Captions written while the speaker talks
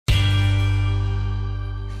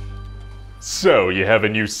So, you have a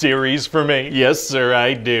new series for me? Yes, sir,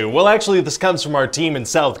 I do. Well, actually, this comes from our team in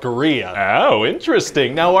South Korea. Oh,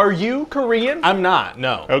 interesting. Now, are you Korean? I'm not,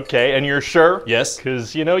 no. Okay, and you're sure? Yes.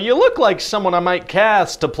 Because, you know, you look like someone I might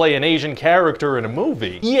cast to play an Asian character in a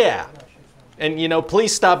movie. Yeah. And, you know,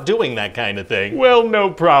 please stop doing that kind of thing. Well,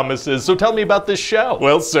 no promises, so tell me about this show.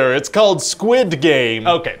 Well, sir, it's called Squid Game.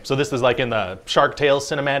 Okay, so this is like in the Shark Tale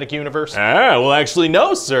cinematic universe? Well, actually,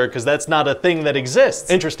 no, sir, because that's not a thing that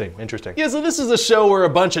exists. Interesting, interesting. Yeah, so this is a show where a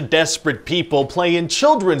bunch of desperate people play in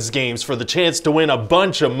children's games for the chance to win a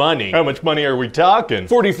bunch of money. How much money are we talking?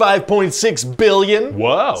 45.6 billion.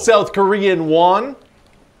 Whoa. South Korean won.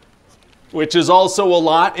 Which is also a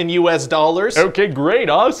lot in US dollars. Okay, great,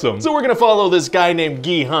 awesome. So we're gonna follow this guy named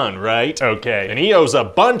Gi-Hun, right? Okay. And he owes a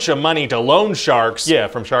bunch of money to loan sharks. Yeah,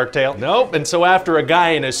 from Shark Tale? Nope, and so after a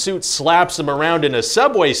guy in a suit slaps him around in a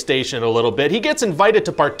subway station a little bit, he gets invited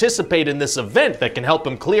to participate in this event that can help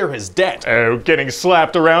him clear his debt. Oh, getting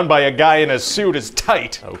slapped around by a guy in a suit is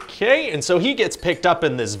tight. Okay, and so he gets picked up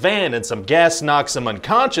in this van and some gas knocks him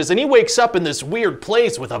unconscious and he wakes up in this weird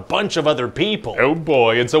place with a bunch of other people. Oh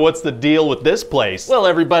boy, and so what's the deal with this place? Well,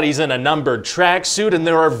 everybody's in a numbered tracksuit and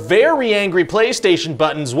there are very angry PlayStation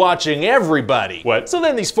buttons watching everybody. What? So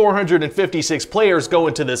then these 456 players go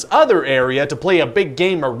into this other area to play a big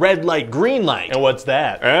game of red light, green light. And what's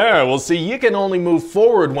that? Well, see, you can only move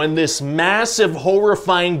forward when this massive,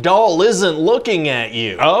 horrifying doll isn't looking at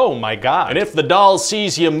you. Oh my god. And if the doll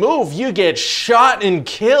sees you move, you get shot and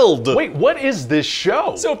killed. Wait, what is this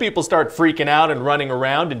show? So people start freaking out and running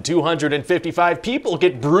around and 255 people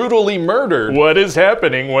get brutally murdered. What is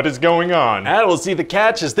happening? What is going on? Well, see, the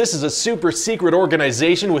catch is this is a super secret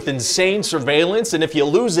organization with insane surveillance, and if you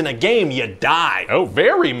lose in a game, you die. Oh,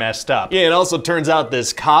 very messed up. Yeah, it also turns out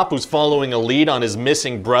this cop who's following a lead on his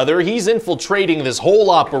missing brother, he's infiltrating this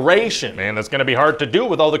whole operation. Man, that's gonna be hard to do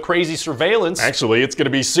with all the crazy surveillance. Actually, it's gonna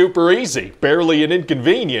be super easy. Barely an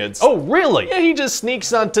inconvenience. Oh, really? Yeah, he just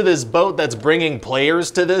sneaks onto this boat that's bringing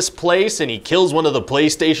players to this place, and he kills one of the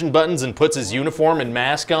PlayStation buttons and puts his uniform and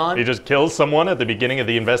mask on. He just kills someone at the beginning of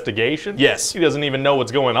the investigation? Yes. He doesn't even know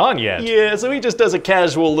what's going on yet. Yeah, so he just does a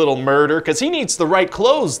casual little murder because he needs the right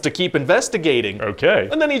clothes to keep investigating. Okay.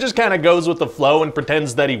 And then he just kind of goes with the flow and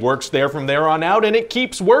pretends that he works there from there on out, and it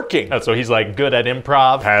keeps working. Oh, so he's like good at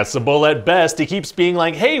improv? Passable at best. He keeps being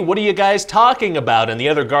like, hey, what are you guys talking about? And the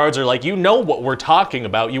other guards are like, you know what we're talking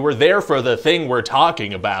about. You were there for the thing we're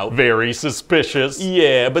talking about. Very suspicious.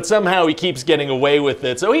 Yeah, but somehow he keeps getting away with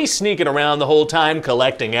it. So he's sneaking around the whole time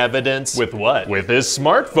collecting evidence. With what? With his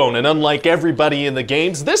smartphone, and unlike everybody in the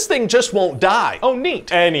games, this thing just won't die. Oh,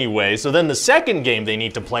 neat. Anyway, so then the second game they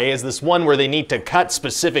need to play is this one where they need to cut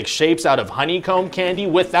specific shapes out of honeycomb candy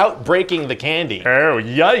without breaking the candy. Oh,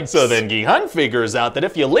 yikes. So then Gi-Hun figures out that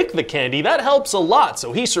if you lick the candy, that helps a lot,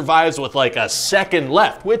 so he survives with like a second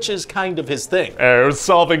left, which is kind of his thing. Oh,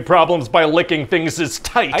 solving problems by licking things is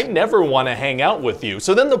tight. I never want to hang out with you.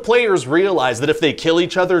 So then the players realize that if they kill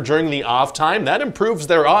each other during the off time, that improves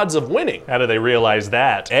their odds of winning. How do they realize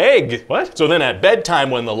that? Egg. What? So then at bedtime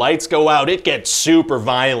when the lights go out, it gets super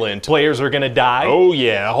violent. Players are gonna die? Oh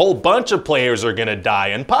yeah, a whole bunch of players are gonna die,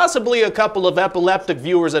 and possibly a couple of epileptic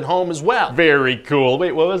viewers at home as well. Very cool.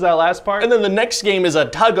 Wait, what was that last part? And then the next game is a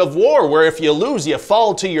tug of war where if you lose, you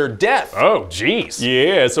fall to your death. Oh, jeez.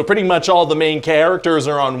 Yeah, so pretty much all the main characters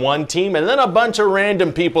are on one team, and then a bunch of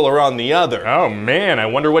random people are on the other. Oh man, I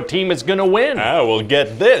wonder what team is gonna win. Well,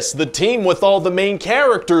 get this. The team with all the main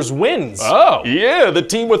characters wins. Oh. Yeah, the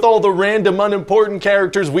team with all the random unimportant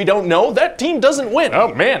characters we don't know, that team doesn't win.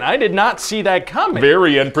 Oh man, I did not see that coming.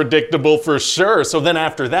 Very unpredictable for sure. So then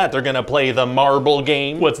after that, they're gonna play the marble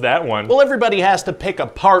game. What's that one? Well, everybody has to pick a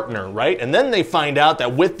partner, right? And then they find out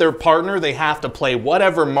that with their partner, they have to play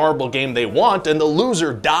whatever marble game they want, and the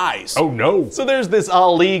loser dies. Oh no. So there's this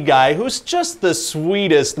Ali guy who's just the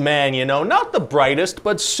sweetest man, you know, not the brightest,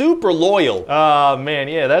 but super loyal. Oh man,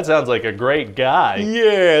 yeah, that sounds like a great guy.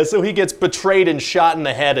 Yeah, so he gets betrayed and shot in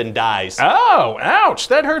the head and dies. Oh, ouch,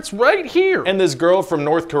 that hurts right here. And this girl from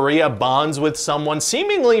North Korea bonds with someone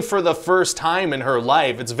seemingly for the first time in her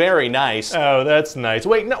life. It's very nice. Oh, that's nice.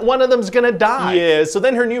 Wait, no, one of them's gonna die. Yeah, so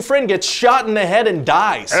then her new friend gets shot in the head and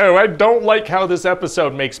dies. Oh, I don't like how this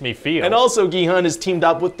episode makes me feel. And also Gi-Hun is teamed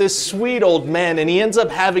up with this sweet old man, and he ends up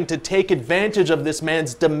having to take advantage of this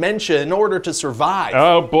man's dementia in order to survive.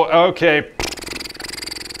 Oh boy, okay.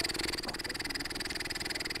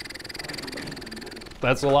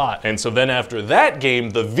 That's a lot. And so then after that game,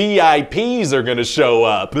 the VIPs are gonna show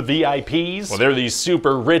up. The VIPs? Well, they're these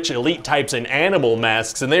super rich elite types in animal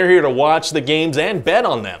masks, and they're here to watch the games and bet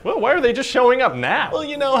on them. Well, why are they just showing up now? Well,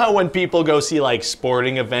 you know how when people go see like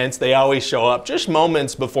sporting events, they always show up just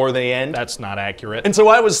moments before they end? That's not accurate. And so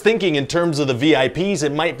I was thinking in terms of the VIPs,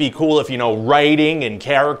 it might be cool if, you know, writing and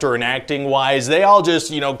character and acting wise, they all just,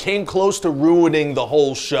 you know, came close to ruining the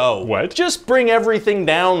whole show. What? Just bring everything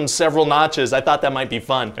down several notches. I thought that might be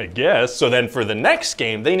fun. I guess. So then for the next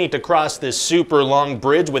game, they need to cross this super long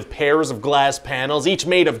bridge with pairs of glass panels, each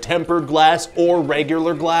made of tempered glass or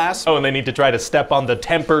regular glass. Oh, and they need to try to step on the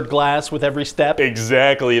tempered glass with every step?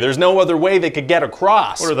 Exactly. There's no other way they could get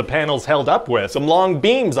across. What are the panels held up with? Some long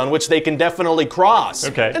beams on which they can definitely cross.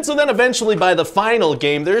 Okay. And so then eventually by the final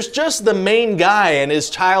game, there's just the main guy and his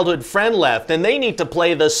childhood friend left, and they need to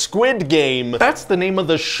play the Squid Game. That's the name of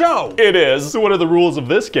the show. It is. So what are the rules of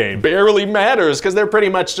this game? Barely matters, because they're pretty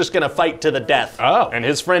much just gonna fight to the death. Oh. And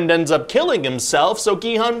his friend ends up killing himself, so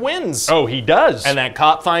Gi-Hun wins. Oh, he does? And that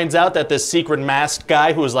cop finds out that this secret masked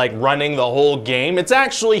guy who was like running the whole game, it's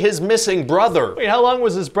actually his missing brother. Wait, how long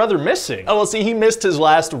was his brother missing? Oh, well, see, he missed his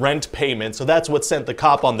last rent payment, so that's what sent the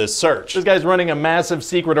cop on this search. This guy's running a massive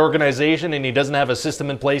secret organization and he doesn't have a system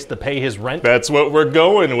in place to pay his rent? That's what we're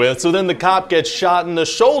going with. So then the cop gets shot in the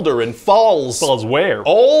shoulder and falls. Falls where?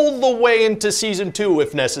 All the way into season 2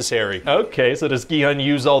 if necessary. Okay, so does Gi-Hun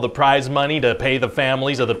use all the prize money to pay the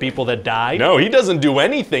families of the people that died? No, he doesn't do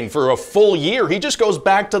anything for a full year. He just goes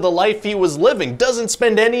back to the life he was living, doesn't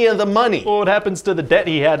spend any of the money. Well, what happens to the debt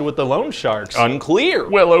he had with the loan sharks? Unclear.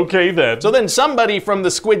 Well, okay then. So then somebody from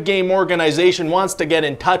the Squid Game organization wants to get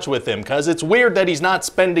in touch with him, because it's weird that he's not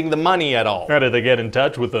spending the money at all. How did they get in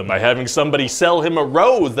touch with him? By having somebody sell him a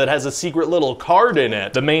rose that has a secret little card in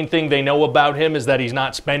it. The main thing they know about him is that he's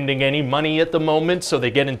not spending any money at the moment, so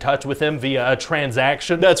they get in touch with him via a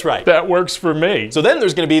transaction? That's right. That works for me. So then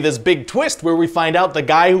there's gonna be this big twist where we find out the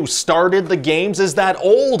guy who started the games is that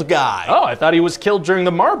old guy. Oh, I thought he was killed during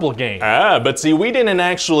the marble game. Ah, but see, we didn't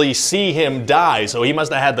actually see him die, so he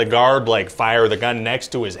must have had the guard like fire the gun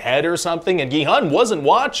next to his head or something, and Gi-Hun wasn't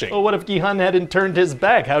watching. Well, what if Gi-Hun hadn't turned his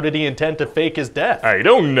back? How did he intend to fake his death? I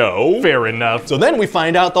don't know. Fair enough. So then we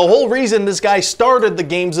find out the whole reason this guy started the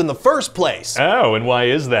games in the first place. Oh, and why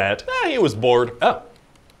is that? He was bored. Oh.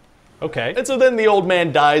 Okay. And so then the old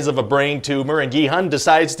man dies of a brain tumor and Gi-Hun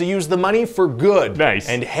decides to use the money for good. Nice.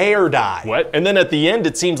 And hair dye. What? And then at the end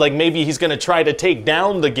it seems like maybe he's gonna try to take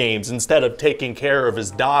down the games instead of taking care of his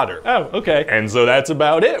daughter. Oh, okay. And so that's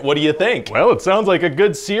about it. What do you think? Well, it sounds like a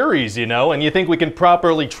good series, you know, and you think we can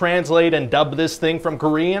properly translate and dub this thing from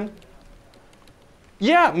Korean?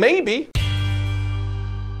 Yeah, maybe.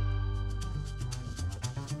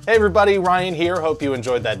 Hey everybody, Ryan here. Hope you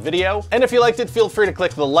enjoyed that video. And if you liked it, feel free to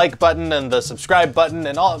click the like button and the subscribe button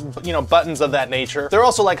and all, you know, buttons of that nature. There are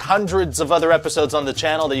also like hundreds of other episodes on the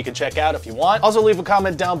channel that you can check out if you want. Also leave a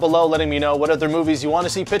comment down below letting me know what other movies you want to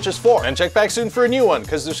see pitches for. And check back soon for a new one,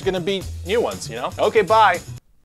 because there's gonna be new ones, you know? Okay, bye.